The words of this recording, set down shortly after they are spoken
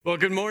Well,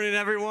 good morning,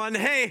 everyone.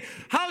 Hey,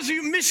 how's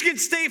you Michigan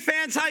State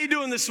fans? How you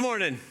doing this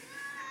morning?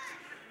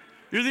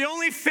 You're the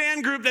only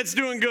fan group that's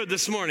doing good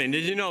this morning.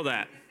 Did you know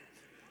that?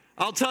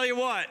 I'll tell you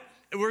what,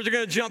 we're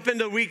going to jump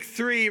into week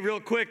 3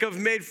 real quick of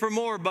Made for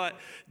More, but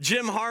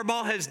Jim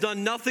Harbaugh has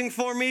done nothing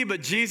for me,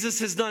 but Jesus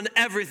has done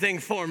everything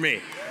for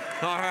me.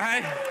 All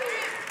right?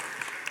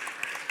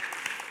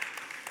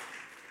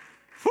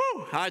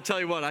 Whew! I tell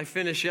you what, I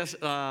finished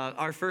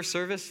our first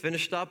service,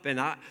 finished up,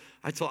 and I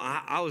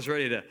was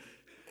ready to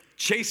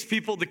chase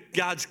people to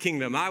God's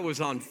kingdom. I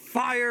was on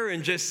fire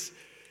and it's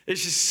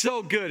just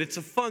so good. It's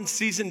a fun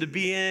season to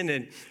be in,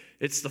 and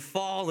it's the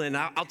fall, and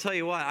I'll tell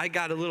you what, I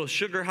got a little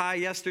sugar high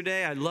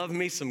yesterday. I love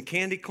me some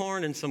candy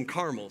corn and some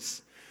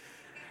caramels.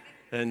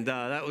 And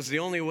that was the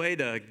only way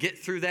to get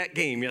through that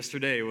game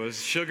yesterday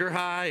was sugar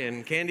high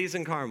and candies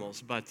and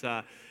caramels. But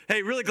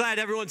hey, really glad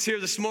everyone's here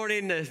this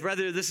morning.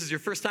 Whether this is your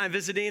first time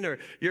visiting or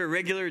you're a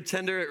regular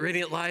attender at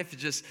Radiant Life,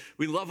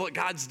 we love what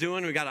God's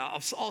doing. We got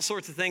all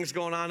sorts of things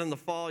going on in the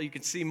fall. You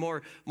can see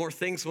more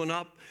things went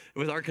up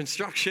with our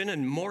construction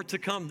and more to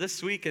come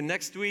this week and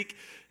next week,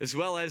 as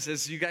well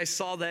as you guys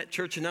saw that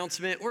church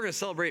announcement. We're going to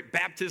celebrate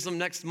baptism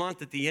next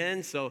month at the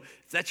end. So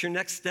if that's your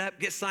next step,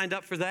 get signed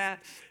up for that.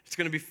 It's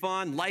going to be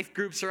fun. Life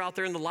groups are out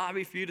there in the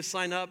lobby for you to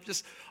sign up.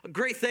 Just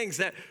great things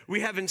that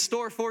we have in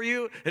store for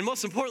you. And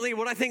most importantly,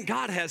 what I think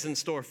God has in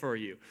store for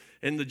you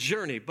in the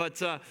journey.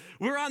 But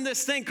we're on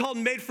this thing called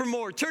Made for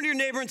More. Turn to your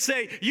neighbor and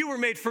say, you were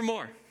made for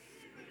more.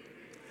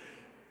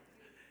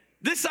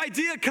 This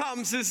idea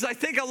comes is I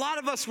think a lot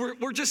of us,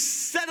 we're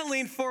just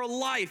settling for a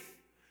life.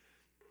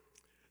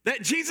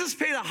 That Jesus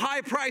paid a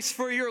high price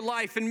for your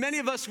life. And many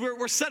of us,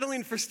 we're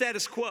settling for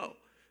status quo.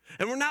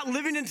 And we're not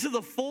living into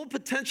the full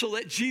potential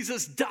that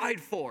Jesus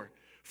died for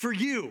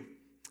you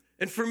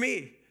and for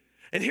me.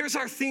 And here's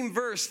our theme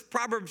verse,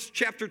 Proverbs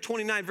chapter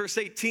 29, verse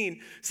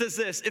 18 says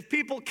this: if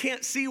people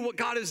can't see what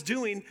God is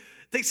doing,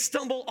 they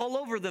stumble all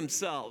over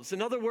themselves.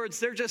 In other words,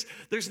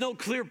 there's no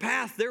clear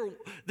path.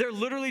 They're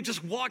literally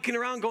just walking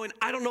around going,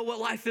 I don't know what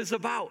life is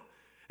about.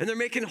 And they're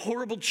making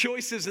horrible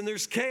choices and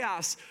there's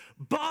chaos.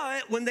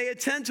 But when they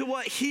attend to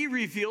what he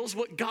reveals,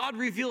 what God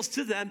reveals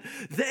to them,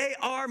 they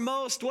are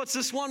most, what's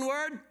this one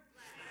word?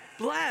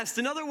 Blessed.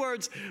 In other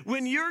words,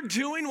 when you're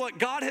doing what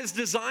God has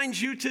designed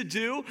you to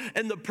do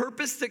and the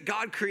purpose that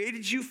God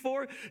created you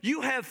for,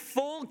 you have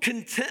full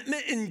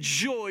contentment and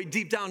joy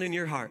deep down in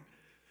your heart.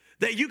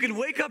 That you can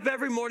wake up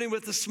every morning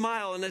with a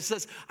smile and it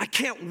says, I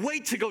can't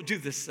wait to go do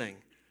this thing.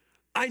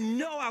 I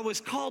know I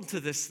was called to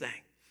this thing.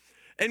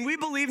 And we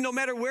believe no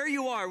matter where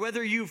you are,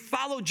 whether you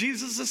follow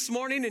Jesus this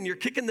morning and you're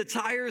kicking the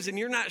tires and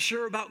you're not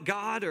sure about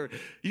God, or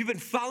you've been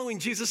following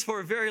Jesus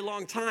for a very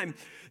long time,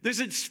 there's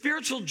a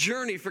spiritual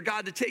journey for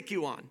God to take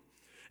you on.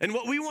 And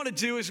what we want to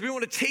do is we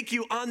want to take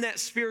you on that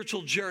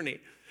spiritual journey.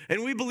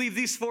 And we believe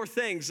these 4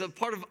 things, a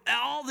part of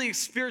all the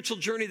spiritual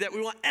journey that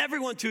we want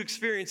everyone to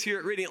experience here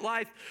at Radiant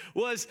Life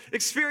was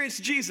experience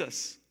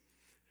Jesus.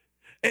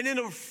 And in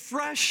a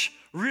fresh,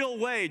 real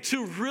way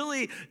to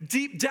really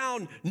deep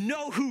down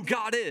know who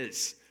God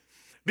is.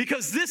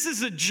 Because this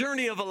is a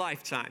journey of a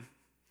lifetime.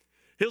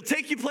 He'll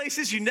take you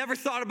places you never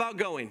thought about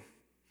going.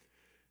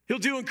 He'll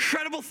do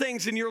incredible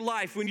things in your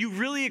life when you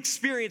really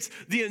experience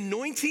the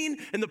anointing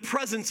and the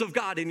presence of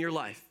God in your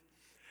life.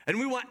 And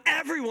we want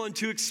everyone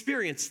to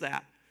experience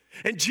that.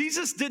 And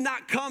Jesus did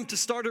not come to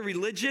start a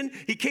religion.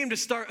 He came to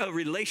start a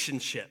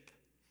relationship.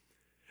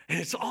 And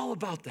it's all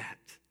about that.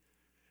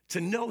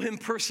 To know him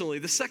personally.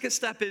 The second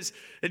step is,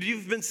 and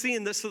you've been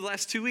seeing this for the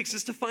last 2 weeks,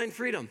 is to find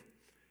freedom.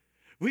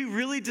 We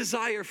really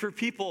desire for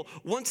people,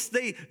 once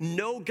they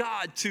know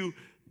God, to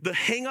the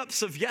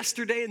hang-ups of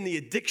yesterday and the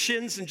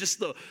addictions and just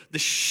the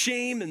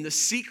shame and the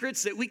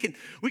secrets, that we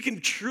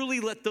can truly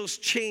let those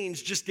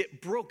chains just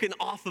get broken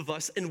off of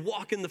us and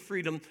walk in the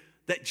freedom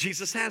that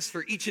Jesus has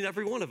for each and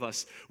every one of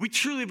us. We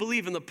truly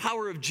believe in the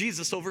power of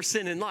Jesus over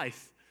sin in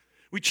life.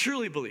 We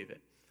truly believe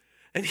it.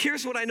 And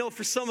here's what I know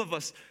for some of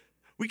us.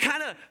 We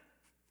get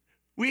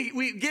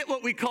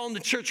what we call in the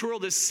church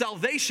world as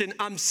salvation.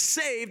 I'm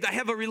saved. I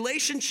have a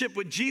relationship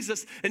with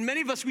Jesus. And many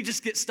of us, we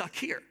just get stuck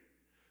here.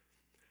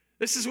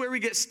 This is where we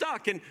get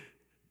stuck. And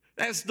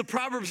as the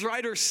Proverbs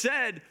writer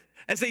said,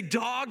 as a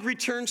dog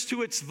returns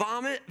to its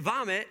vomit,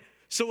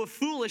 so a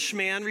foolish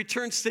man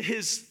returns to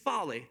his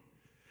folly.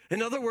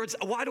 In other words,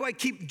 why do I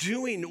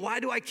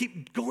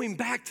keep going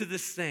back to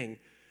this thing?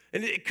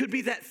 And it could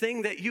be that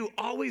thing that you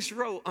always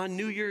wrote on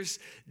New Year's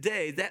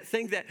Day, that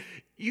thing that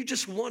you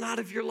just want out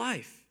of your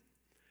life.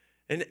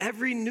 And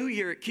every New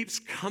Year, it keeps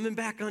coming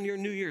back on your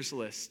New Year's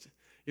list,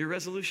 your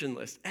resolution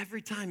list.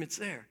 Every time it's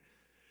there.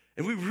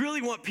 And we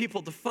really want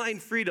people to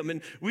find freedom.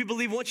 And we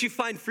believe once you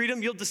find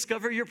freedom, you'll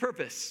discover your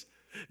purpose.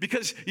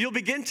 Because you'll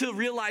begin to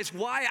realize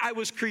why I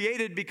was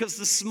created, because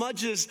the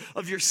smudges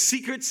of your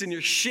secrets and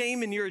your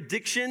shame and your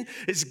addiction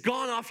is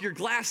gone off your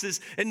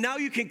glasses. And now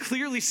you can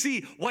clearly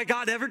see why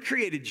God ever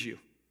created you.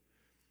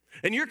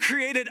 And you're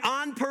created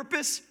on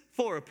purpose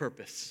for a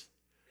purpose.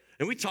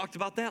 And we talked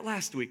about that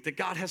last week, that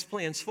God has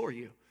plans for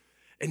you.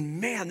 And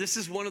man, this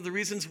is one of the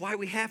reasons why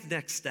we have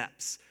next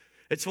steps.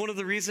 It's one of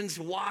the reasons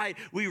why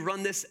we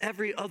run this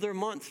every other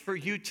month, for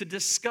you to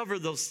discover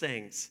those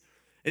things.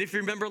 And if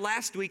you remember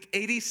last week,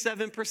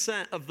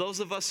 87% of those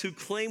of us who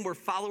claim we're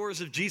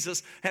followers of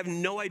Jesus have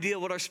no idea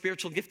what our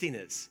spiritual gifting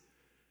is.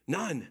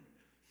 None.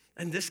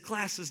 And this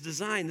class is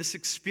designed, this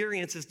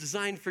experience is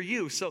designed for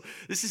you. So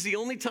this is the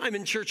only time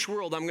in church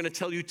world I'm going to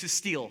tell you to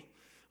steal,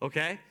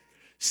 okay?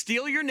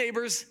 Steal your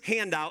neighbor's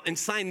handout and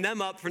sign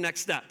them up for next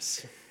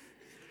steps.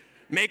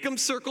 Make them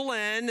circle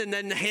N and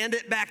then hand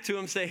it back to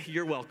them, say,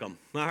 you're welcome,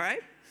 all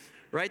right?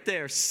 Right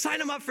there. Sign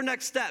them up for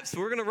next steps.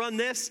 We're going to run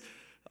this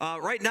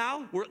right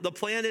now. The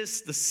plan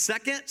is the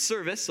second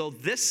service, so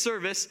this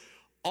service,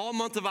 all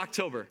month of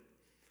October.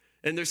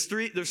 And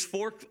there's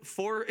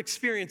four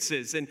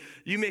experiences. And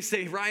you may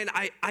say, Ryan,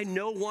 I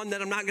know one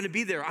that I'm not going to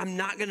be there. I'm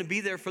not going to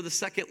be there for the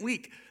second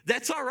week.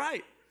 That's all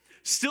right.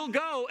 Still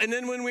go. And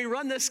then when we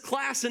run this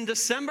class in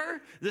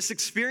December, this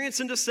experience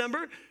in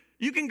December,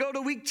 you can go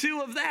to week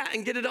 2 of that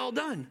and get it all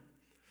done.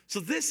 So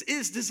this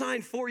is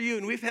designed for you.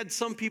 And we've had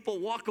some people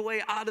walk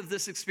away out of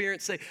this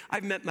experience say,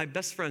 I've met my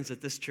best friends at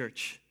this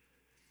church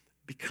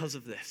because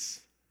of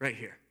this right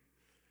here.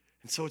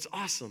 And so it's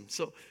awesome.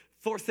 So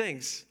 4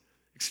 things.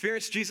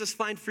 Experience Jesus,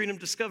 find freedom,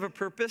 discover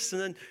purpose.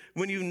 And then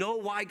when you know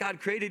why God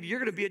created, you're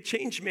going to be a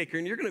change maker.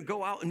 And you're going to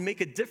go out and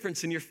make a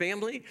difference in your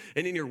family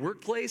and in your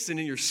workplace and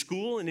in your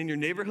school and in your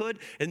neighborhood.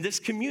 And this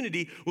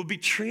community will be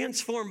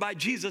transformed by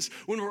Jesus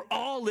when we're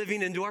all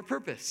living into our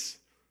purpose.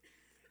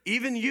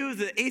 Even you,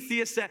 the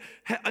atheist, that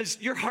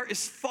your heart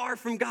is far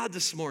from God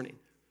this morning.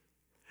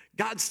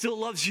 God still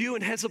loves you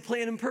and has a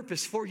plan and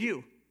purpose for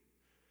you.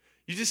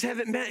 You just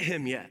haven't met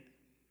him yet.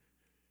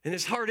 And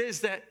his heart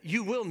is that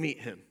you will meet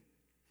him.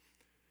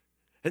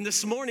 And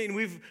this morning,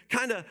 we've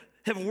kind of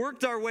have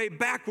worked our way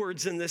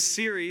backwards in this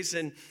series.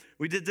 And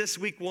we did this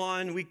week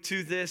 1, week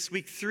 2 this,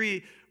 week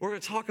 3, we're going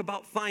to talk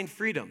about find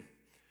freedom.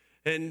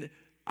 And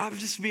I'll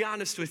just be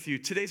honest with you,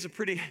 today's a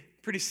pretty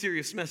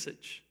serious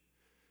message.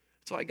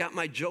 So I got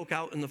my joke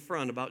out in the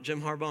front about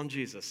Jim Harbaugh and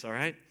Jesus, all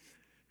right?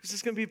 Because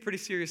it's going to be a pretty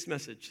serious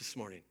message this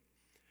morning.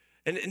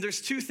 And there's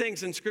 2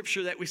 things in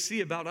Scripture that we see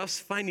about us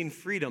finding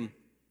freedom.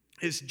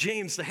 Is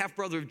James, the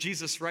half-brother of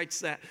Jesus, writes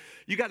that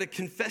you got to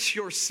confess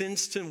your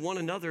sins to one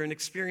another and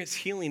experience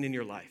healing in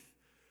your life.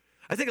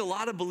 I think a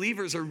lot of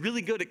believers are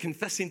really good at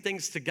confessing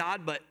things to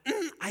God, but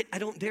I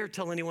don't dare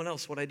tell anyone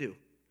else what I do.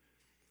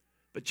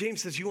 But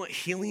James says, you want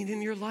healing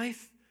in your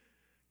life?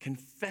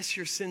 Confess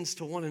your sins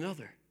to one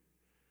another.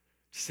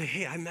 Say,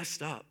 hey, I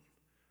messed up.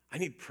 I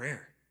need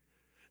prayer.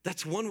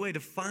 That's one way to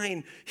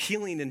find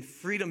healing and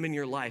freedom in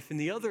your life. And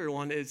the other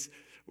one is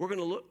we're going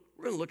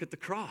to look at the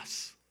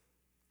cross.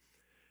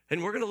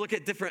 And we're going to look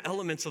at different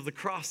elements of the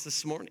cross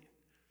this morning.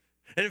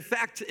 And in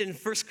fact, in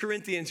 1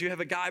 Corinthians, you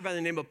have a guy by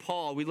the name of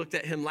Paul. We looked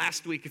at him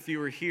last week if you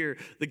were here.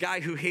 The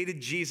guy who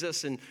hated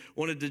Jesus and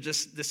wanted to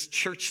this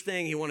church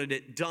thing, he wanted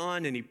it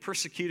done, and he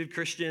persecuted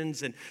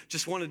Christians and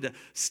just wanted to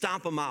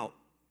stomp them out.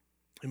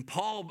 And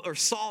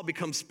Saul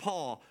becomes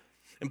Paul,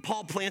 and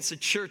Paul plants a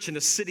church in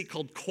a city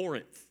called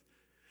Corinth.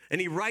 And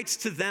he writes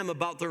to them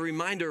about the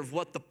reminder of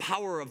what the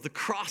power of the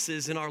cross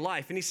is in our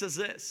life. And he says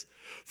this,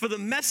 for the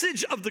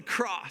message of the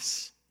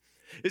cross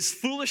is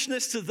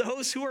foolishness to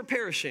those who are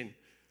perishing.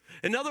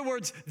 In other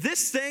words,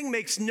 this thing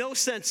makes no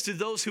sense to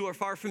those who are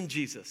far from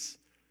Jesus.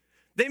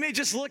 They may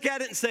just look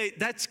at it and say,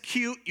 that's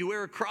cute. You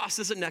wear a cross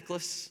as a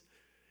necklace.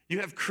 You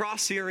have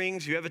cross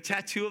earrings. You have a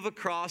tattoo of a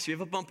cross. You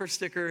have a bumper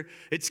sticker.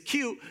 It's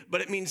cute,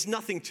 but it means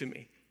nothing to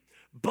me.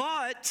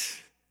 But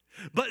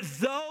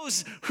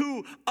those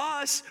who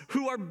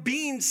are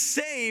being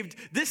saved,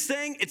 this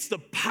thing, it's the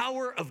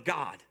power of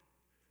God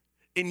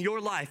in your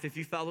life if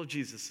you follow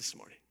Jesus this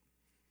morning.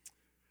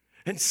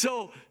 And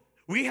so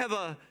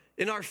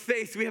in our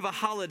faith, we have a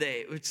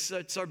holiday.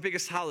 It's our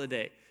biggest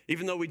holiday,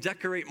 even though we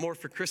decorate more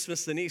for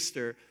Christmas than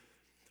Easter.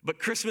 But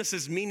Christmas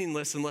is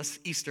meaningless unless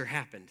Easter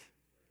happened.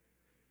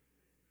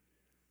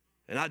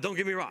 And don't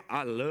get me wrong,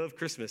 I love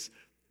Christmas.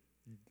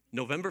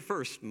 November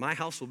 1st, my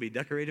house will be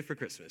decorated for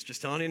Christmas.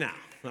 Just telling you now,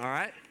 all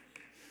right?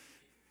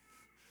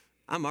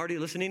 I'm already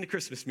listening to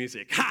Christmas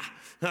music. Ha!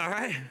 All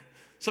right?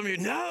 Some of you,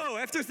 no,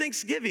 after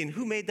Thanksgiving.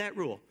 Who made that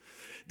rule?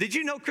 Did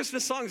you know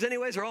Christmas songs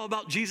anyways are all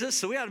about Jesus?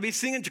 So we ought to be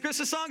singing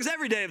Christmas songs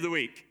every day of the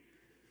week.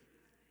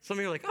 Some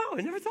of you are like, oh,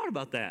 I never thought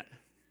about that.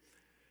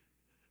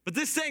 But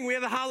this thing, we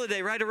have a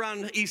holiday right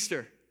around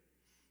Easter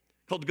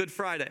called Good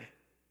Friday.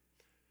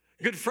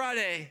 Good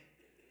Friday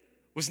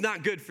was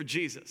not good for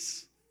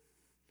Jesus.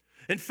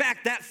 In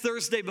fact, that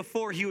Thursday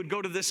before he would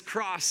go to this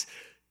cross,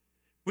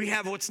 we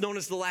have what's known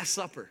as the Last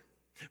Supper,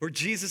 where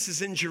Jesus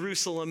is in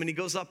Jerusalem and he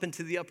goes up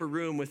into the upper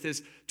room with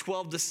his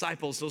 12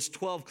 disciples, those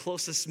 12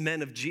 closest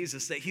men of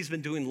Jesus that he's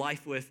been doing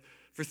life with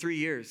for 3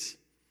 years.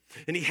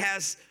 And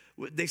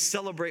they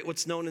celebrate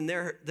what's known in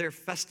their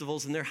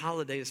festivals and their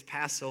holidays,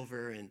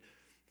 Passover, and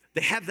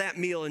they have that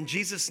meal, and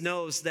Jesus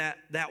knows that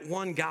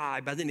one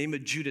guy by the name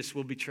of Judas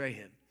will betray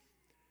him.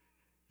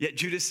 Yet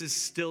Judas is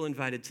still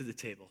invited to the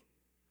table.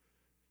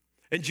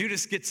 And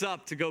Judas gets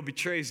up to go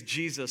betrays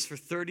Jesus for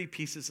 30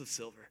 pieces of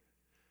silver.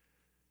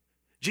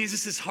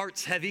 Jesus'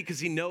 heart's heavy because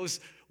he knows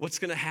what's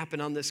going to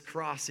happen on this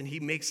cross, and he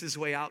makes his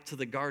way out to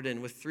the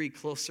garden with 3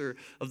 closer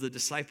of the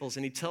disciples,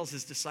 and he tells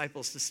his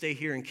disciples to stay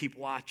here and keep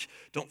watch,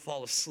 don't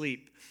fall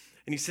asleep.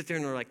 And you sit there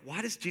and they're like,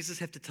 why does Jesus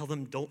have to tell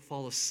them don't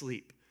fall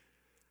asleep?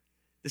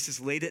 This is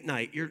late at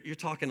night. You're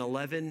talking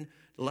 11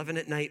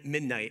 at night,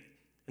 midnight,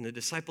 and the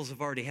disciples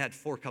have already had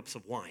 4 cups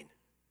of wine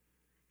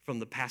from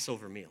the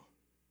Passover meal.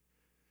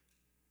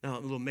 Now,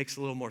 it makes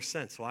a little more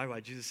sense. Why?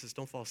 Jesus says,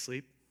 don't fall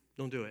asleep.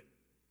 Don't do it.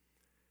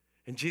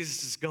 And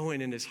Jesus is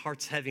going, and his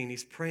heart's heavy, and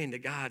he's praying to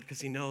God because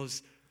he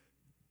knows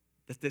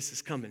that this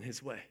is coming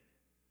his way.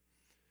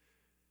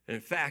 And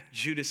in fact,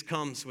 Judas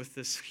comes with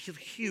this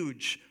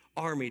huge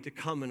army to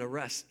come and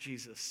arrest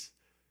Jesus.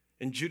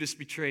 And Judas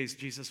betrays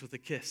Jesus with a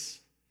kiss.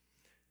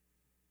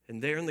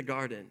 And there in the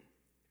garden,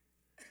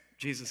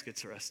 Jesus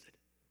gets arrested.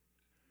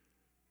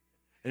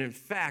 And in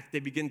fact, they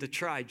begin to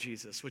try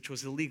Jesus, which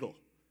was illegal.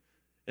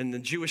 In the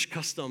Jewish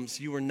customs,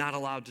 you were not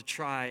allowed to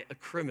try a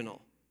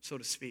criminal, so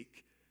to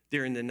speak,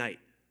 during the night.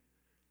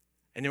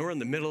 And we're in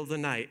the middle of the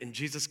night, and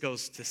Jesus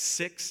goes to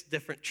 6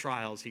 different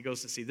trials. He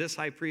goes to see this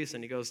high priest,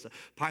 and he goes to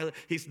Pilate.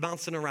 He's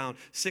bouncing around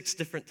 6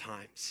 different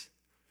times.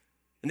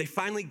 And they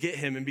finally get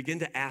him and begin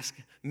to ask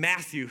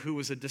Matthew, who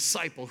was a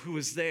disciple, who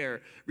was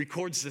there,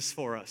 records this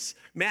for us.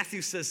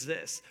 Matthew says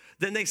this,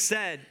 then they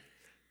said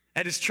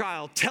at his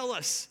trial, tell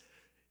us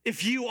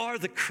if you are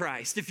the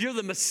Christ, if you're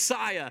the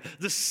Messiah,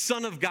 the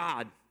Son of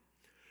God.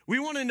 We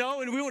want to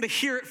know and we want to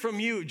hear it from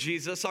you,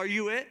 Jesus. Are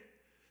you it?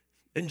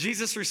 And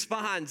Jesus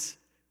responds,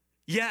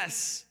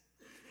 yes,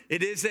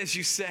 it is as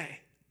you say.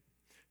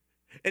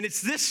 And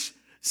it's this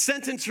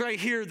sentence right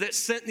here that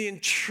sent the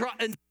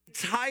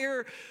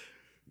entire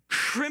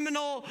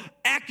criminal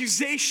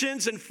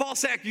accusations and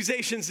false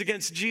accusations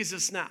against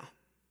Jesus now.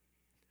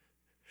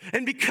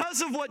 And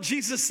because of what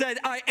Jesus said,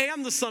 I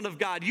am the Son of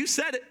God. You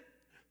said it.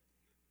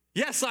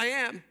 Yes, I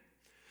am.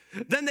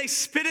 Then they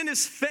spit in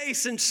his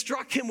face and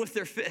struck him with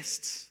their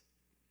fists.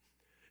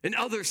 And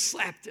others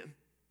slapped him.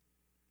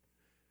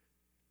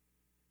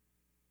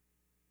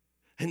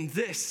 And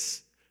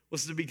this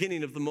was the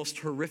beginning of the most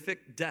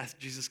horrific death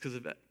Jesus could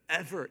have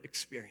ever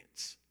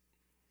experienced.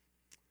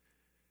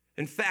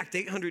 In fact,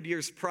 800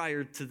 years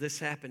prior to this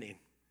happening,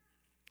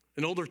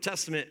 an Old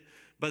Testament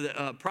by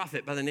the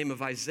prophet by the name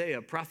of Isaiah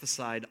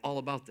prophesied all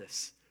about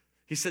this.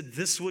 He said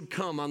this would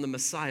come on the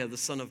Messiah, the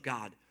Son of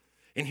God.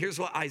 And here's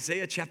what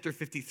Isaiah chapter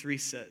 53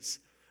 says.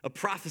 A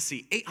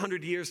prophecy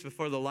 800 years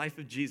before the life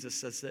of Jesus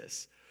says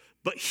this.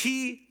 But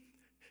he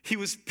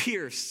was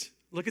pierced.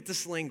 Look at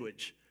this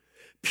language.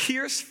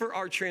 Pierced for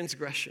our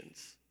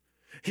transgressions.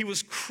 He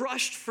was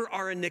crushed for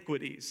our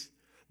iniquities.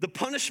 The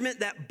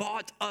punishment that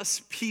bought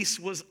us peace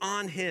was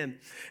on him.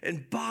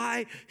 And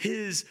by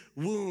his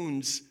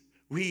wounds,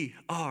 we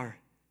are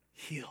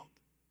healed.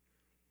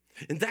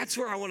 And that's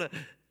where I want to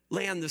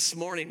land this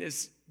morning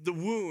is the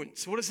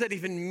wounds. What does that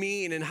even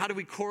mean? And how do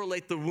we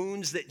correlate the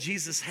wounds that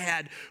Jesus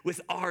had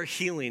with our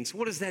healings?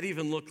 What does that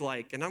even look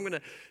like? And I'm going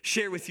to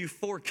share with you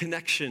 4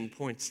 connection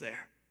points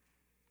there.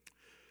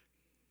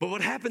 But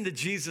what happened to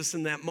Jesus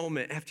in that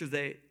moment after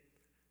they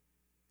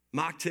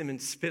mocked him and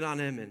spit on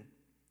him and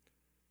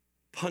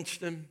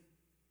punched him,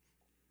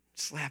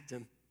 slapped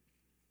him?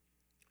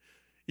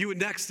 You would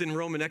next in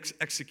Roman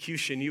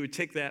execution, you would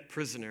take that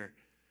prisoner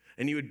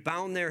and you would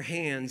bound their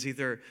hands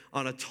either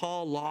on a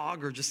tall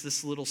log or just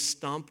this little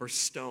stump or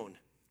stone.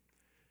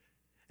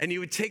 And you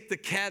would take the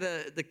cat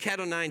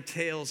o' nine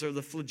tails or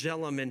the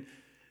flagellum, and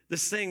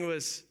this thing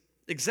was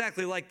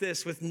exactly like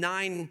this with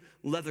 9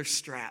 leather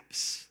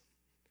straps.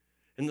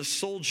 And the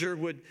soldier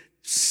would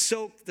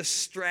soak the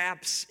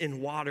straps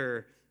in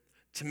water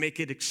to make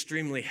it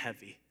extremely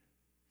heavy.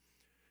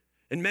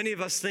 And many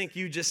of us think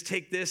you just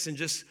take this and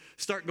just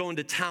start going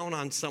to town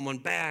on someone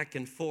back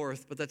and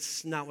forth, but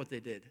that's not what they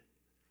did.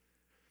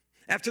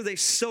 After they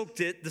soaked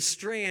it, the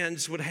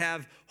strands would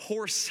have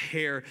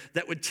horsehair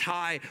that would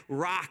tie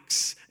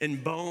rocks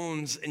and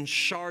bones and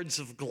shards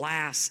of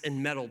glass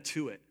and metal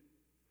to it.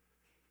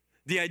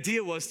 The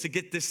idea was to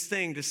get this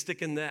thing to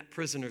stick in that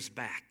prisoner's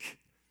back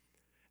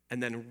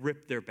and then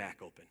rip their back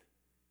open.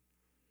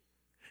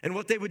 And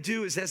what they would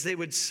do is as they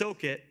would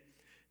soak it,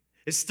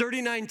 is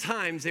 39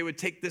 times they would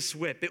take this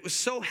whip. It was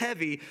so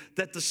heavy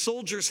that the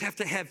soldiers have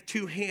to have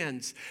 2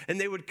 hands.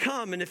 And they would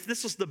come, and if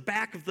this was the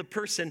back of the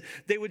person,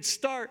 they would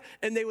start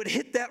and they would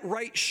hit that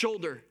right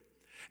shoulder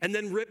and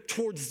then rip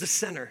towards the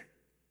center.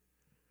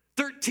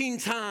 13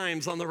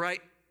 times on the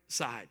right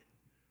side.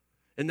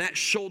 And that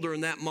shoulder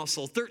and that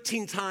muscle.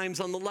 13 times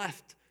on the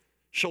left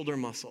shoulder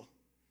muscle.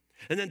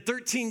 And then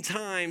 13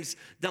 times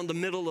down the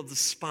middle of the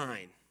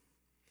spine.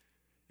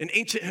 And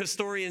ancient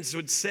historians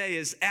would say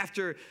is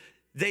after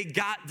they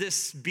got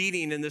this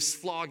beating and this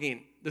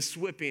flogging, this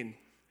whipping,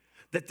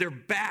 that their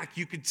back,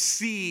 you could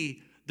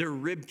see their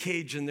rib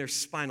cage and their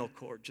spinal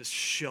cord just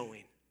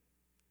showing.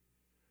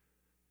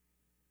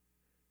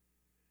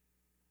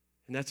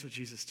 And that's what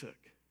Jesus took.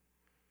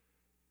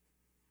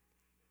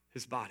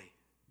 His body.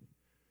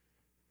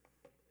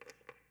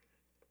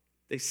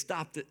 They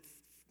stopped it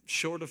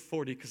short of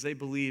 40 because they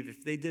believed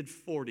if they did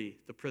 40,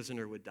 the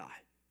prisoner would die.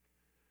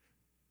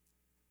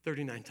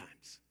 39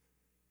 times.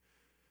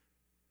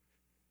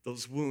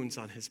 Those wounds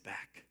on his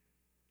back.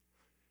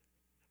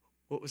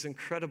 What was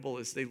incredible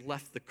is they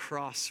left the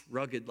cross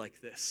rugged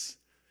like this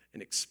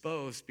and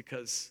exposed,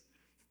 because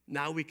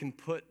now we can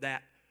put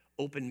that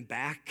open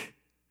back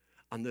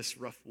on this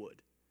rough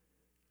wood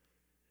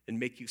and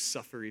make you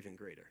suffer even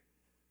greater.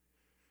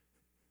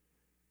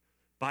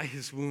 By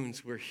his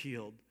wounds, we're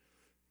healed.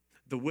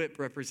 The whip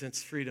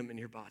represents freedom in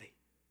your body.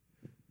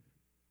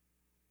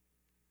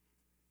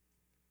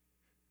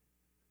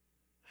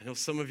 I know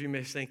some of you may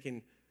be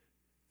thinking,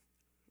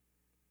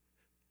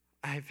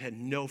 I've had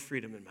no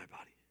freedom in my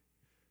body.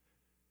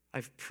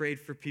 I've prayed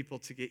for people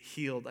to get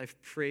healed.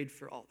 I've prayed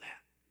for all that.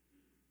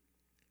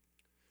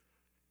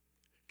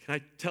 Can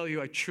I tell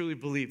you, I truly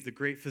believe the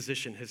great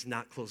physician has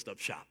not closed up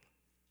shop.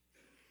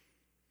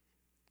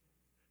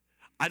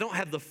 I don't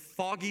have the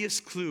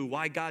foggiest clue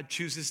why God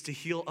chooses to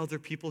heal other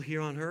people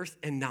here on earth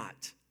and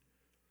not.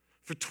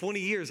 For 20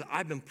 years,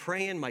 I've been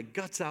praying my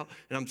guts out,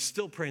 and I'm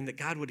still praying that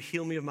God would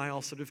heal me of my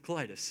ulcerative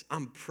colitis.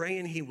 I'm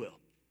praying he will.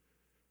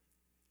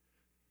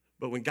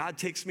 But when God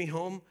takes me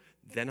home,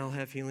 then I'll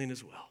have healing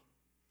as well.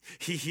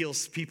 He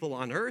heals people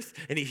on earth,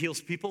 and he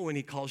heals people when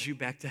he calls you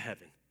back to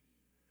heaven.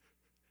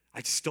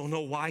 I just don't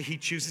know why he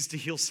chooses to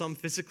heal some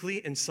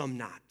physically and some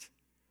not.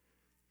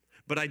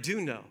 But I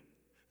do know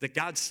that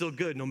God's still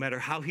good no matter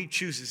how he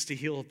chooses to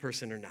heal a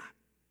person or not.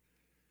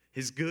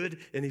 He's good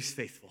and he's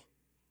faithful.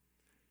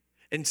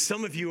 And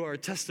some of you are a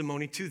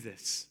testimony to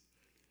this.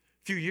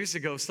 A few years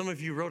ago, some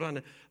of you wrote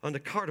on the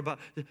card about,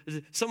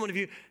 someone of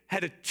you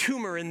had a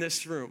tumor in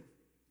this room.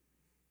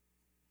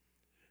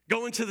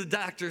 Going to the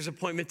doctor's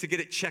appointment to get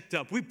it checked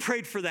up. We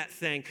prayed for that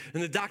thing,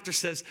 and the doctor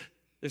says,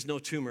 there's no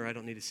tumor, I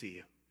don't need to see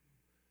you.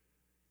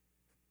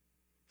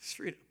 It's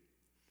freedom.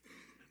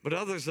 But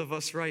others of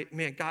us write,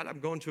 man, God, I'm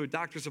going to a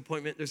doctor's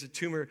appointment, there's a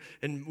tumor,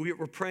 and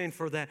we're praying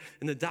for that,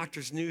 and the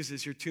doctor's news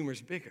is your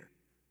tumor's bigger.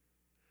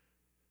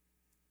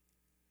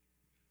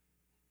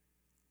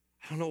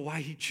 I don't know why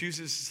he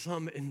chooses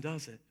some and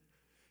doesn't.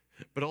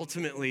 But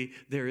ultimately,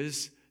 there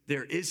is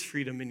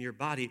freedom in your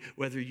body,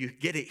 whether you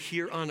get it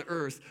here on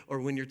earth or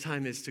when your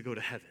time is to go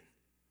to heaven.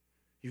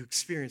 You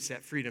experience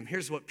that freedom.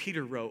 Here's what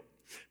Peter wrote.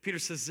 Peter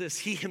says this,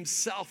 he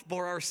himself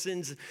bore our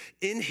sins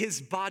in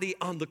his body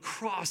on the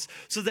cross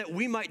so that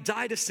we might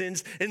die to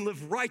sins and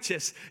live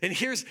righteous. And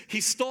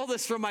he stole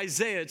this from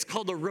Isaiah. It's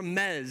called a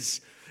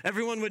remez.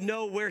 Everyone would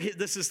know where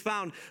this is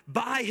found.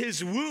 By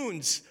his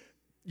wounds,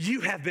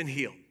 you have been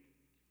healed.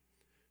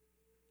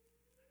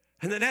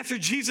 And then after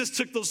Jesus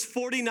took those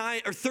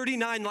 39 or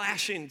 39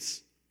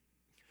 lashings,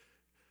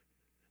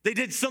 they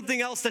did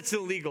something else that's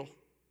illegal.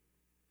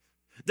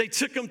 They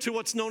took him to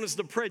what's known as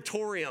the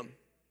Praetorium.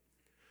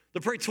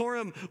 The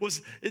Praetorium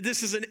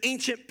this is an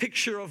ancient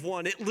picture of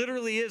one. It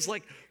literally is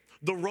like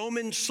the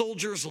Roman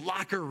soldiers'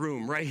 locker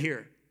room right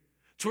here.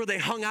 It's where they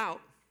hung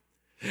out.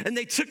 And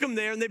they took him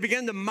there and they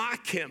began to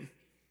mock him.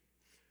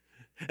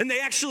 And they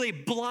actually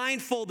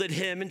blindfolded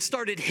him and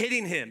started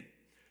hitting him.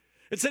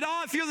 And said,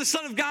 oh, if you're the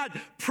Son of God,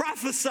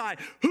 prophesy.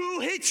 Who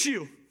hit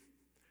you?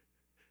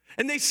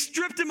 And they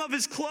stripped him of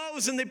his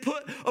clothes and they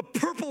put a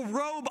purple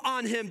robe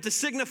on him to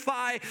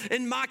signify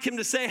and mock him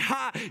to say,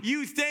 ha,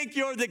 you think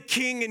you're the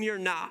king and you're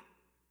not.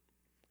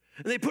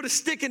 And they put a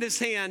stick in his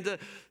hand to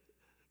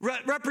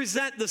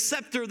represent the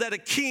scepter that a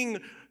king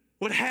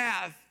would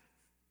have.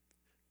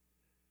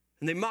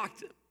 And they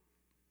mocked him.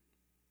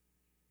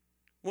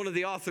 One of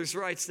the authors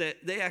writes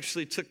that they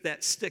actually took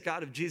that stick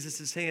out of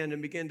Jesus' hand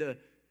and began to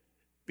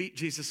beat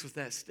Jesus with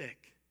that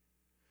stick.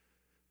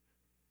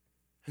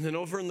 And then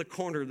over in the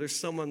corner, there's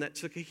someone that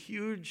took a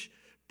huge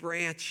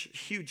branch,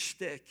 huge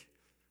stick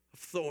of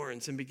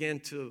thorns and began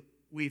to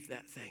weave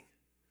that thing.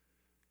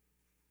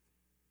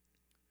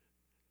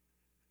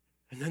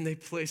 And then they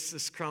placed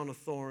this crown of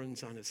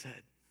thorns on his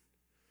head.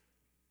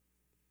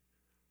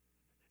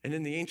 And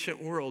in the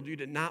ancient world, you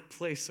did not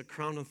place a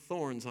crown of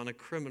thorns on a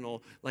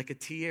criminal like a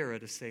tiara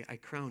to say, I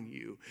crown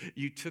you.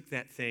 You took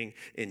that thing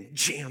and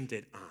jammed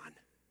it on.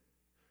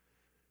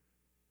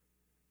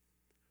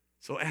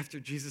 So after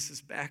Jesus'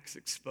 back's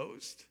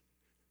exposed,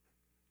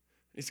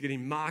 he's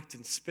getting mocked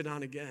and spit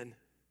on again.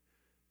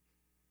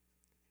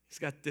 He's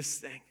got this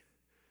thing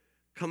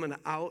coming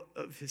out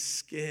of his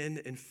skin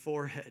and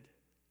forehead.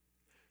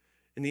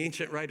 And the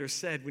ancient writer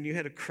said, when you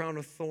had a crown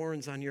of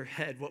thorns on your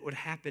head, what would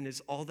happen is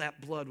all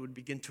that blood would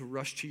begin to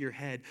rush to your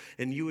head,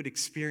 and you would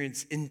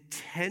experience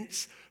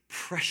intense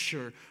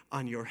pressure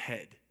on your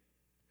head.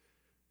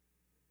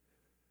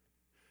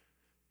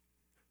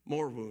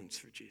 More wounds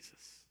for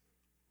Jesus.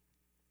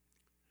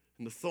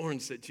 And the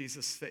thorns that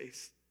Jesus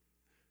faced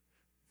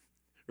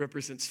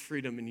represents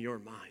freedom in your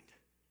mind.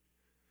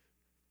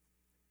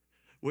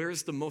 Where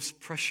is the most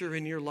pressure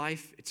in your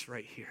life? It's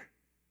right here.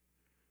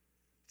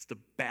 It's the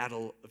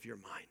battle of your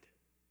mind.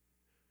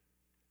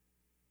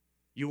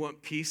 You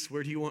want peace?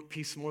 Where do you want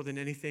peace more than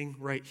anything?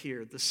 Right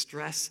here. The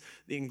stress,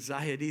 the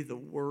anxiety, the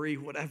worry,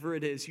 whatever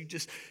it is, you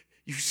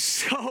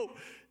so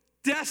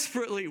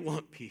desperately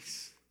want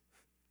peace.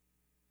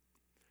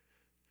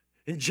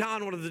 And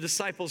John, one of the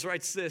disciples,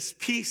 writes this,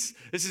 peace,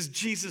 this is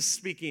Jesus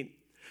speaking,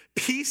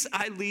 Peace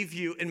I leave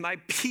you, and my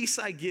peace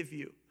I give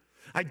you.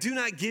 I do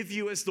not give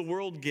you as the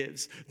world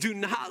gives. Do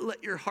not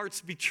let your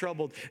hearts be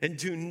troubled, and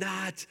do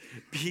not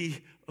be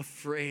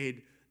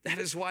afraid. That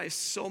is why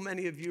so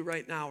many of you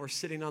right now are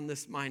sitting on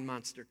this Mind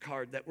Monster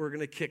card that we're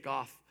going to kick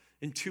off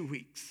in 2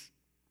 weeks.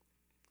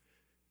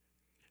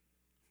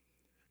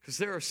 Because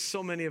there are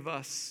so many of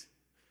us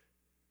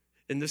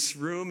in this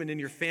room and in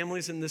your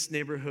families in this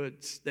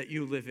neighborhoods that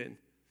you live in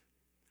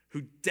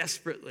who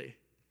desperately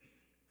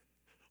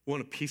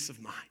want a peace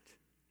of mind.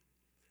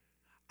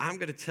 I'm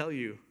going to tell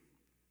you,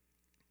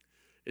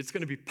 it's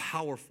going to be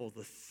powerful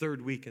the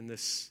third week in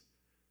this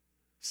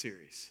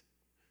series.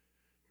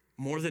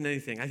 More than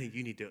anything, I think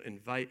you need to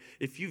invite.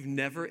 If you've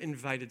never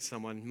invited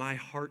someone, my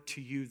heart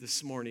to you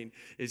this morning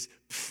is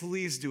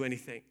please do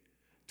anything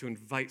to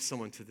invite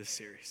someone to this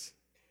series.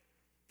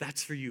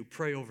 That's for you.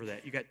 Pray over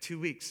that. You got 2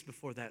 weeks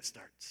before that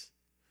starts.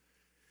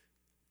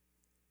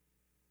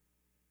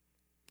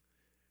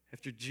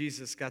 After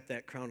Jesus got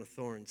that crown of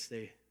thorns,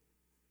 they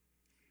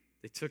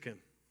took him.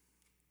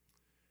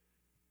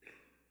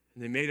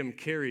 And they made him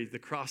carry the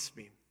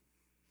crossbeam.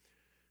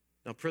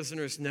 Now,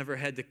 prisoners never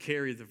had to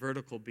carry the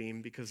vertical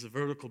beam because the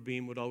vertical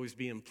beam would always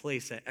be in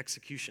place at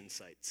execution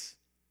sites.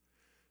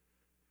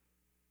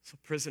 So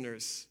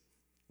prisoners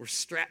were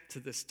strapped to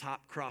this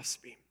top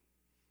crossbeam.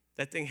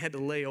 That thing had to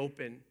lay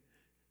open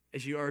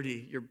as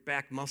your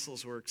back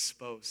muscles were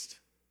exposed.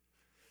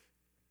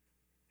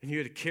 And you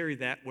had to carry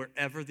that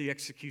wherever the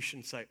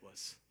execution site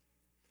was.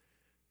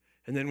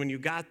 And then when you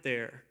got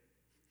there,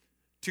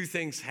 2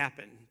 things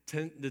happened.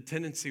 The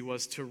tendency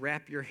was to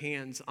wrap your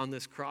hands on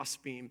this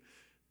crossbeam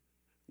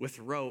with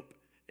rope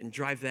and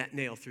drive that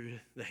nail through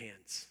the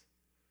hands.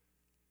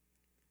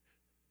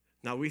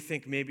 Now we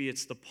think maybe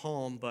it's the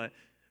palm, but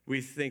we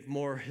think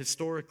more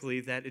historically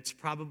that it's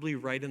probably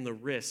right in the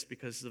wrist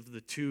because of the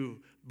 2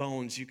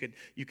 bones. You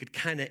could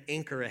kind of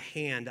anchor a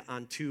hand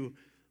on 2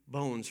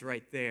 bones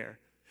right there.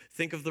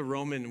 Think of the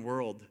Roman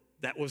world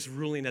that was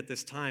ruling at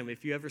this time.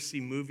 If you ever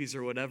see movies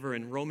or whatever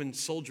and Roman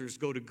soldiers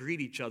go to greet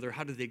each other,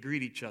 how do they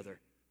greet each other?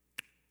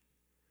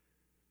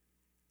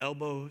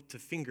 Elbow to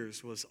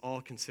fingers was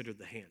all considered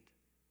the hand.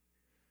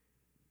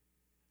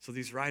 So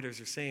these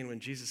writers are saying when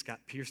Jesus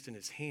got pierced in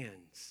his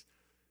hands,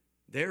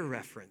 their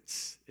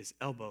reference is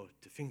elbow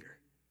to finger.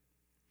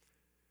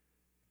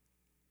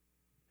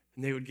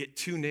 And they would get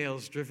 2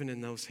 nails driven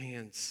in those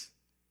hands,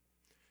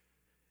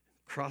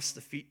 cross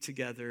the feet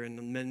together,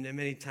 and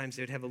many times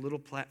they would have a little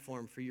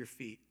platform for your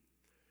feet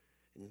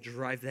and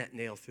drive that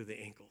nail through the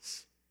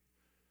ankles.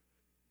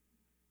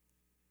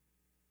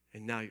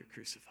 And now you're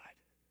crucified.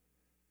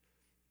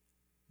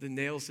 The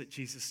nails that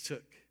Jesus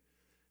took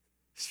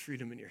is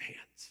freedom in your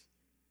hands.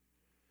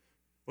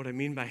 What I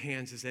mean by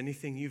hands is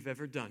anything you've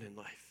ever done in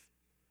life.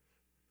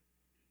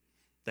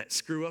 That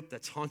screw up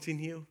that's haunting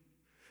you,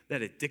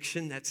 that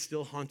addiction that's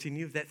still haunting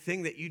you, that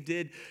thing that you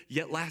did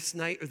yet last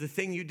night, or the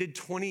thing you did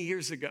 20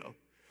 years ago,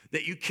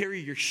 that you carry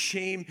your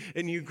shame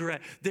and you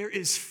regret. There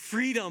is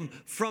freedom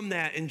from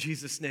that in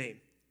Jesus'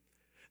 name.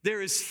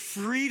 There is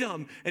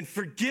freedom and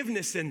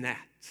forgiveness in that.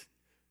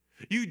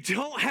 You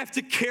don't have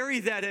to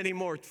carry that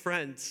anymore,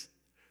 friends.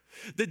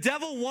 The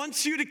devil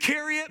wants you to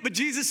carry it, but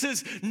Jesus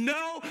says,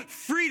 no,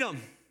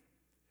 freedom.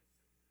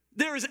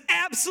 There is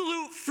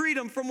absolute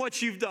freedom from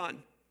what you've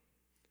done.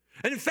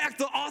 And in fact,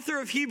 the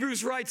author of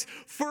Hebrews writes,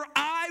 for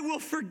I will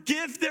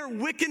forgive their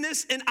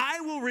wickedness and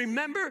I will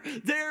remember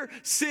their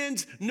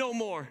sins no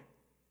more.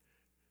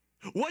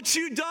 What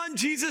you've done,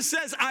 Jesus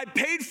says, I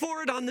paid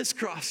for it on this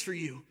cross for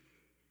you.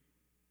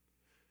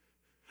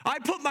 I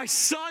put my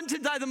son to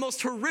die the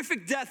most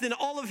horrific death in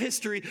all of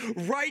history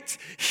right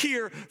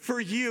here for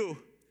you.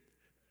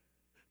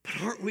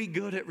 But aren't we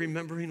good at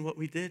remembering what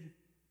we did?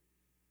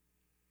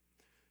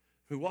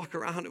 We walk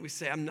around and we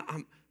say, I'm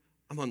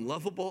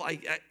unlovable.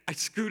 I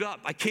screwed up.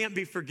 I can't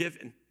be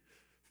forgiven.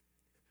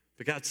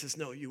 But God says,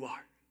 no, you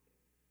are.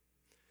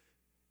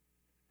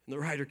 And the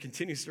writer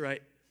continues to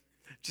write,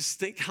 just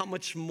think how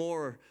much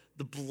more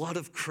the blood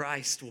of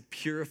Christ will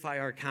purify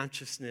our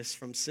consciousness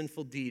from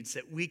sinful deeds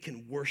that we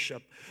can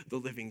worship the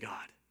living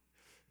God.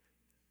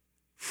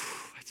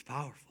 That's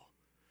powerful.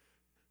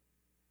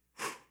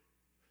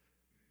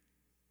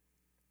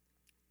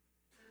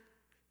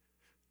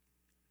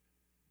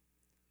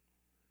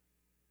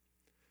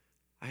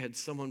 I had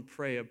someone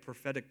pray a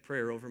prophetic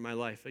prayer over my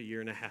life 1.5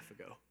 years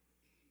ago.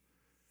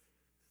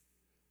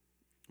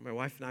 My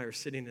wife and I are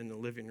sitting in the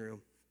living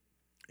room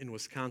in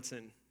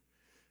Wisconsin,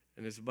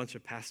 and there's a bunch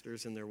of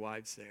pastors and their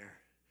wives there.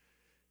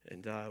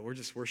 And we're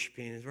just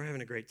worshiping, and we're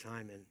having a great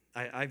time. And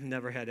I've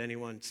never had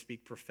anyone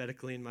speak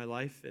prophetically in my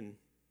life, and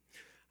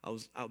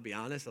I'll be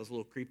honest, I was a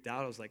little creeped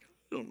out. I was like,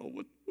 I don't know,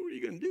 what are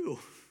you going to do?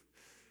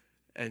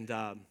 And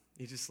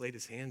he just laid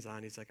his hands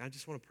on. He's like, I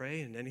just want to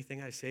pray, and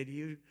anything I say to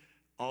you,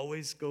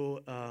 always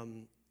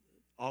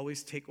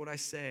take what I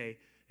say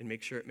and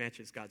make sure it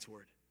matches God's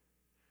word.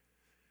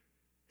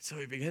 So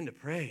we began to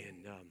pray,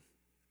 and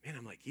man,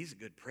 I'm like, he's a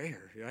good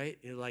prayer, right?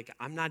 Like,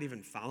 I'm not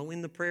even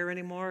following the prayer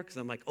anymore because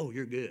I'm like, oh,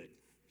 you're good.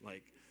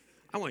 Like,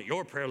 I want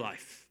your prayer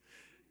life.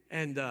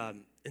 And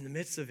in the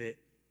midst of it,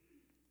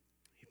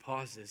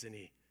 pauses and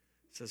he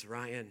says,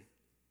 Ryan,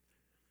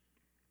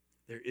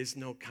 there is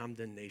no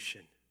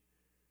condemnation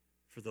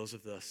for those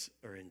of us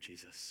who are in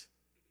Jesus.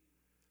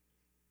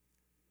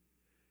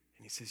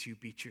 And he says, you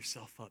beat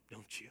yourself up,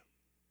 don't you?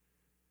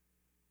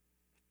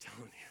 I'm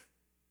telling you,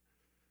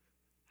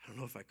 I don't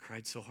know if I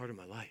cried so hard in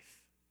my life.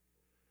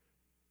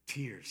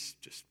 Tears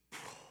just,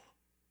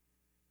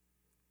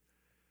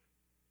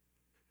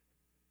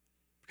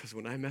 because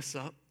when I mess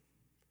up,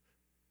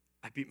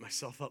 I beat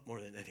myself up more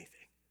than anything.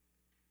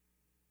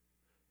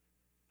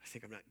 I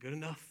think I'm not good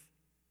enough.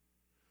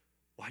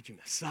 Why'd you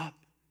mess up?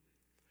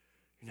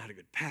 You're not a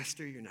good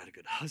pastor. You're not a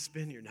good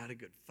husband. You're not a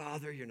good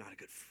father. You're not a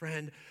good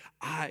friend.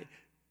 I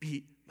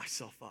beat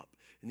myself up.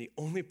 And the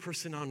only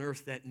person on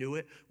earth that knew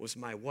it was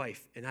my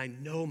wife. And I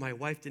know my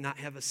wife did not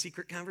have a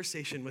secret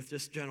conversation with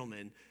this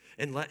gentleman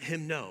and let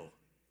him know.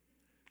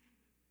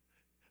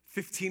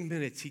 15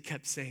 minutes, he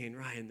kept saying,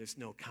 Ryan, there's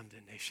no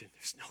condemnation.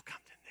 There's no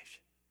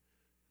condemnation.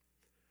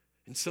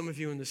 And some of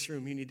you in this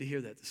room, you need to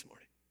hear that this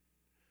morning.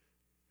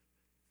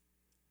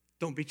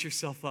 Don't beat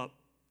yourself up.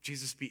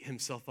 Jesus beat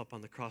himself up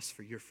on the cross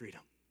for your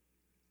freedom.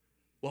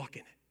 Walk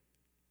in it.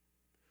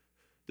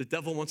 The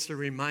devil wants to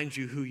remind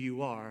you who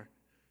you are,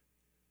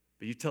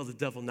 but you tell the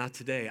devil, not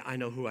today. I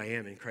know who I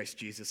am in Christ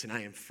Jesus, and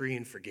I am free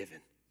and forgiven.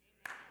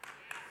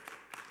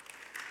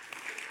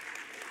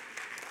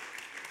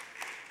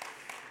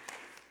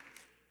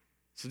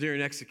 So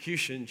during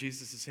execution,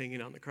 Jesus is hanging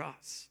on the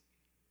cross.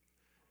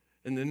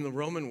 And in the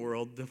Roman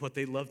world, what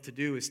they love to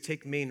do is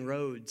take main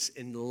roads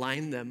and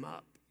line them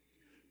up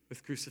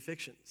with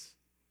crucifixions.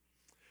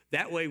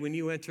 That way, when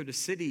you entered a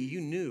city,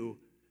 you knew,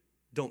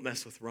 don't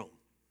mess with Rome.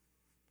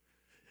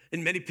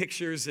 In many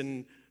pictures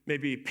and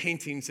maybe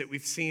paintings that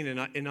we've seen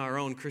in our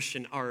own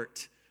Christian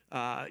art,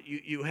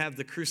 you have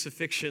the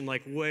crucifixion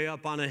like way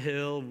up on a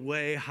hill,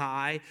 way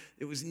high.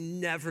 It was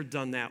never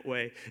done that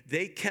way.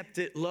 They kept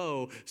it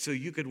low so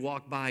you could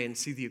walk by and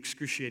see the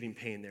excruciating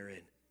pain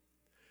therein.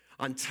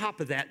 On top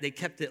of that, they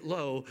kept it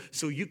low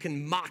so you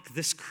can mock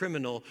this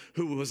criminal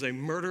who was a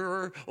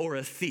murderer or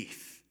a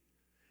thief.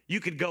 You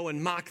could go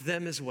and mock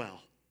them as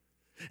well.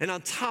 And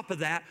on top of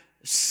that,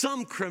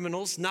 some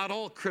criminals, not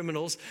all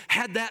criminals,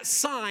 had that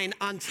sign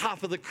on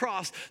top of the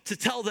cross to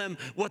tell them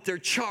what they're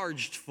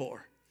charged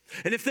for.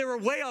 And if they were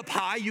way up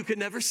high, you could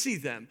never see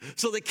them.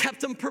 So they kept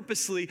them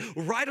purposely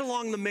right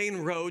along the main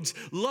roads,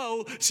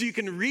 low, so you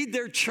can read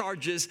their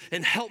charges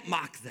and help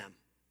mock them.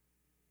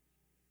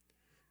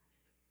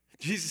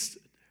 Jesus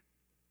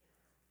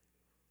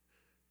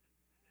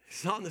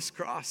is on this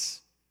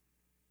cross,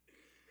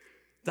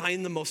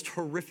 dying the most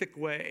horrific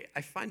way.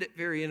 I find it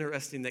very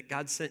interesting that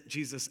God sent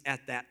Jesus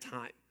at that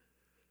time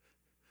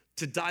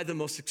to die the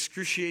most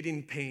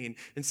excruciating pain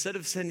instead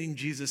of sending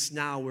Jesus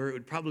now where it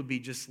would probably be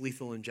just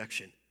lethal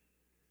injection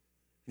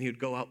and he would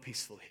go out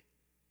peacefully.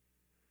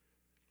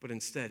 But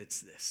instead it's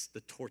this,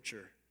 the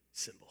torture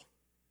symbol.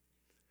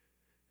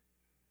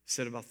 He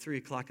said about 3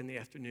 o'clock in the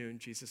afternoon,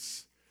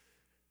 Jesus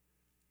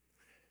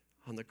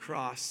on the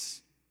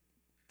cross,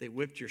 they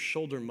whipped your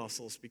shoulder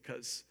muscles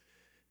because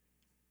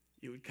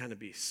you would kind of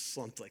be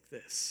slumped like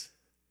this.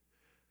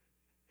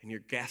 And you're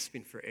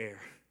gasping for air.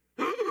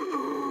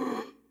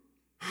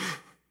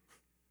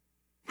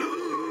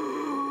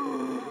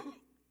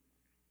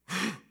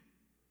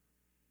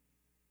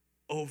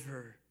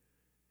 Over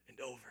and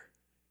over.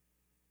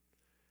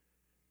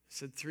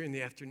 Said 3 in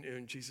the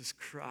afternoon, Jesus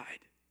cried.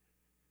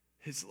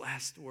 His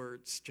last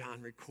words,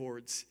 John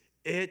records,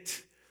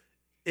 it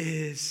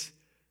is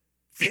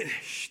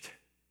finished.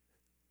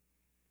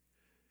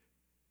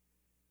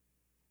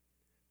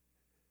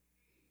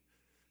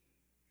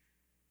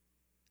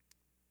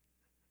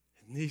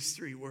 And these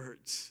 3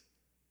 words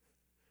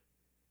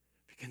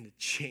began to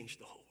change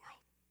the whole world.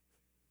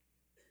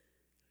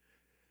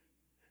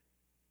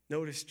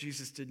 Notice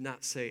Jesus did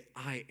not say,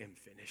 I am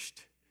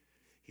finished.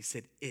 He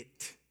said,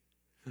 it.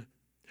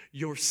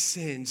 Your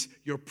sins,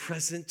 your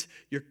present,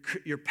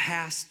 your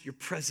past, your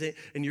present,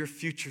 and your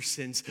future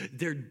sins,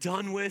 they're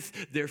done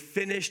with, they're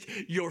finished,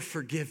 you're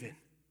forgiven.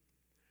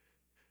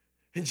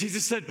 And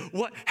Jesus said,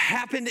 what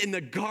happened in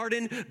the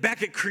garden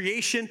back at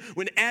creation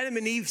when Adam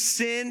and Eve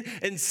sinned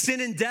and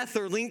sin and death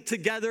are linked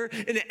together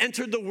and it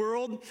entered the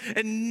world.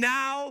 And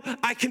now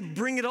I can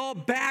bring it all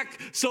back.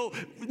 So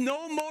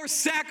no more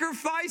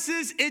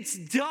sacrifices. It's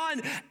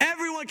done.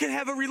 Everyone can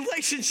have a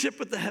relationship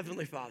with the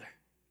Heavenly Father.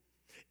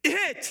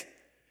 It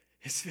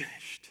is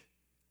finished.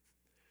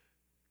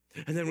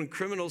 And then when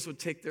criminals would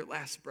take their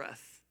last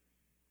breath,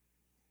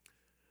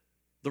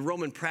 the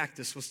Roman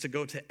practice was to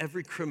go to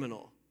every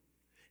criminal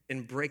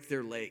and break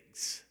their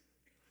legs.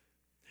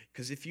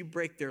 Because if you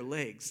break their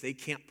legs, they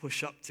can't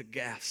push up to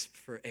gasp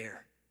for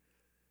air.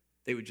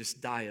 They would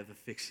just die of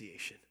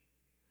asphyxiation.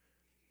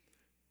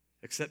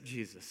 Except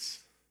Jesus.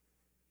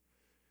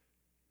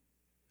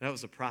 That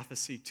was a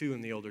prophecy too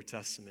in the Old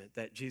Testament,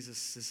 that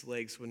Jesus'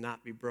 legs would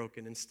not be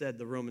broken. Instead,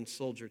 the Roman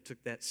soldier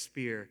took that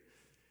spear,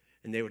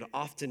 and they would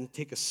often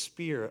take a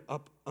spear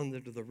up under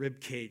the rib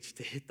cage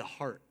to hit the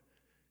heart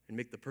and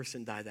make the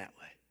person die that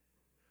way.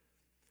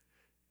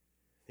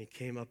 He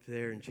came up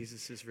there in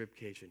Jesus' rib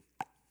cage and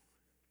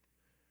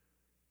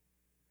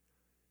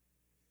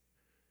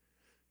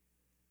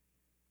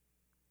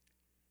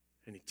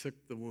and he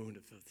took the wound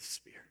of the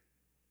spear.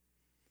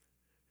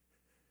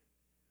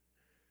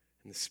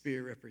 And the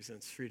spear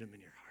represents freedom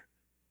in your heart.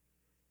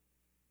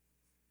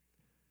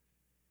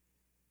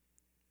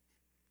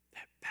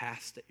 That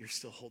past that you're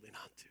still holding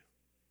on to.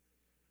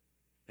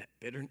 That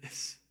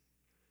bitterness,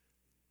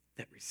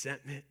 that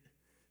resentment.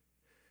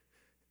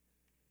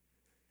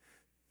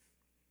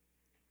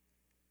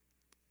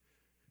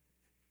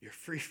 You're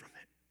free from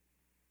it.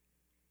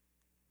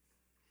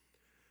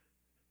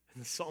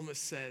 And the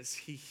psalmist says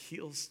he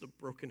heals the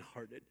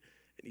brokenhearted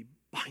and he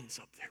binds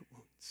up their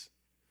wounds.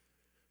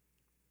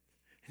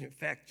 And in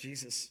fact,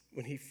 Jesus,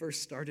 when he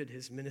first started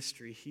his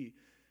ministry, he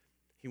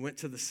went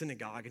to the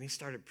synagogue and he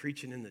started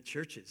preaching in the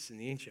churches in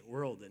the ancient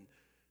world. And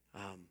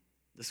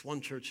this one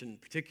church in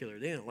particular,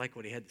 they didn't like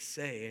what he had to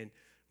say. And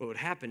what would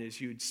happen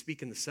is you'd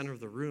speak in the center of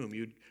the room.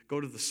 You'd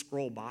go to the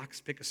scroll box,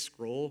 pick a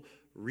scroll,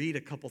 read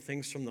a couple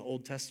things from the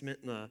Old Testament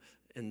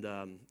and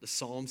the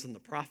Psalms and the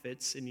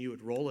prophets, and you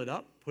would roll it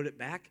up, put it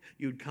back.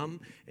 You would come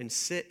and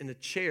sit in a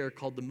chair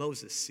called the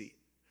Moses seat.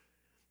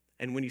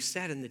 And when you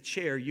sat in the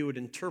chair, you would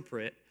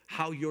interpret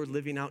how you're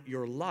living out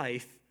your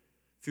life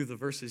through the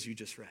verses you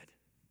just read.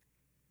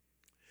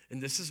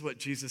 And this is what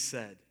Jesus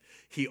said.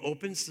 He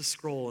opens the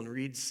scroll and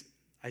reads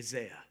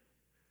Isaiah.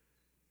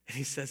 And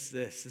he says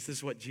this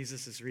is what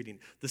Jesus is reading.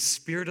 The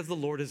Spirit of the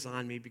Lord is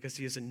on me because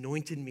he has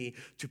anointed me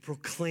to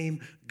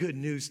proclaim good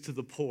news to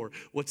the poor.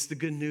 What's the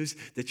good news?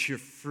 That you're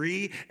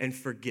free and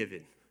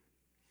forgiven.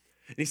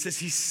 And he says,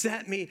 he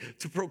sent me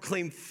to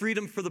proclaim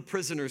freedom for the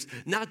prisoners,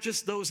 not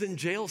just those in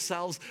jail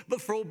cells, but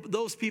for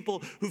those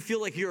people who feel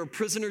like you're a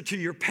prisoner to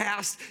your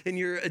past and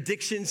your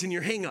addictions and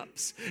your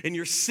hang-ups and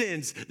your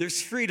sins.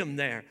 There's freedom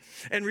there.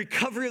 And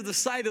recovery of the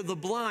sight of the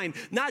blind,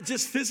 not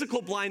just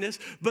physical blindness,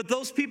 but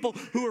those people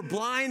who are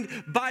blind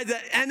by the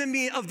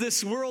enemy of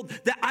this world,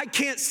 that I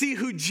can't see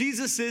who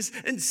Jesus is,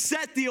 and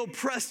set the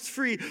oppressed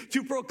free,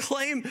 to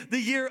proclaim the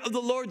year of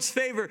the Lord's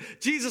favor.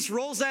 Jesus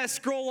rolls that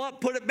scroll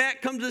up, put it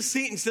back, come to the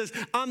seat and says,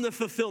 I'm the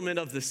fulfillment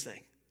of this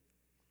thing.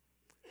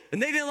 And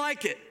they didn't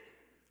like it.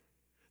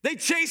 They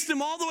chased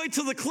him all the way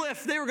to the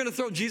cliff. They were going to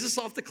throw Jesus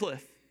off the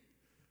cliff.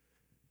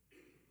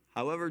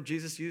 However,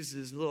 Jesus used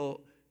his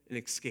little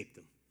and escaped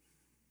them.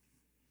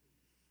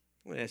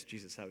 I'm going to ask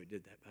Jesus how he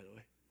did that, by the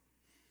way.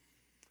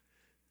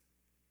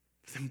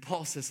 But then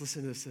Paul says,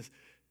 listen to this, says,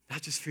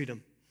 not just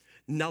freedom.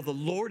 Now the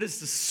Lord is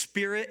the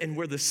Spirit, and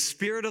where the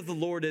Spirit of the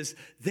Lord is,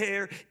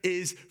 there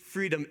is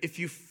freedom. If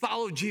you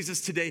follow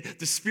Jesus today,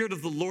 the Spirit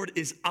of the Lord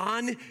is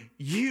on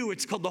you.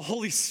 It's called the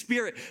Holy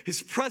Spirit,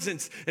 his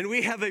presence. And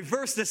we have a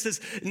verse that says,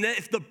 that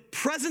if the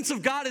presence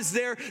of God is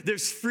there,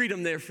 there's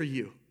freedom there for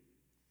you.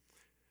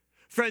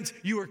 Friends,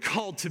 you are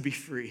called to be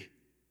free.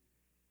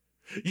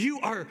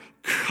 You are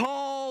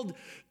called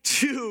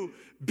to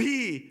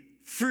be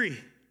free.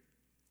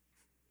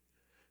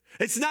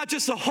 It's not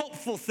just a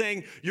hopeful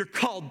thing, you're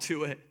called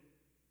to it.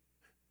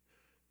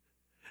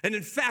 And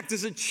in fact,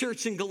 there's a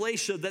church in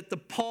Galatia that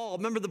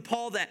remember the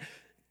Paul that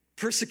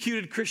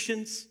persecuted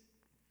Christians?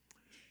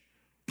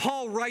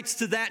 Paul writes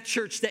to that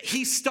church that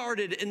he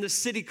started in the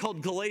city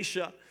called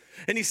Galatia.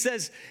 And he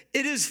says,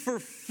 it is for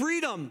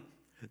freedom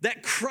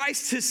that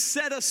Christ has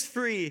set us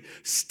free.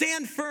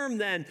 Stand firm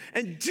then,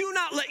 and do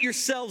not let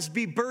yourselves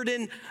be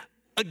burdened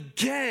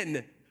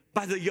again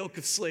by the yoke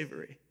of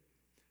slavery.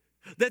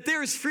 That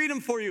there is freedom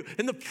for you.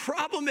 And the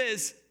problem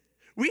is,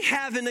 we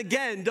have an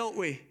again, don't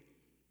we?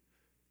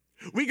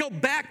 We go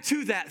back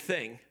to that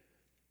thing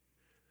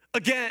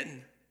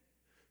again.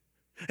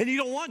 And you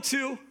don't want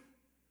to,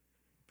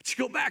 but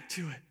you go back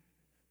to it.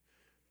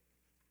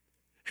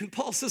 And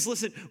Paul says,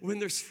 listen, when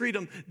there's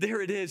freedom,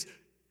 there it is.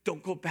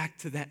 Don't go back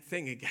to that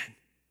thing again.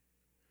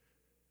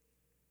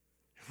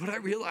 And what I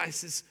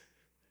realize is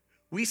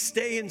we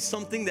stay in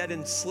something that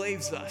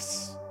enslaves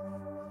us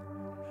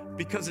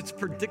because it's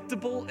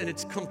predictable and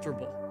it's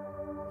comfortable,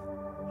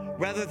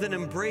 rather than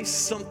embrace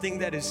something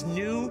that is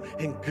new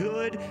and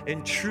good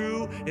and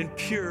true and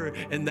pure,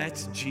 and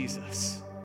that's Jesus.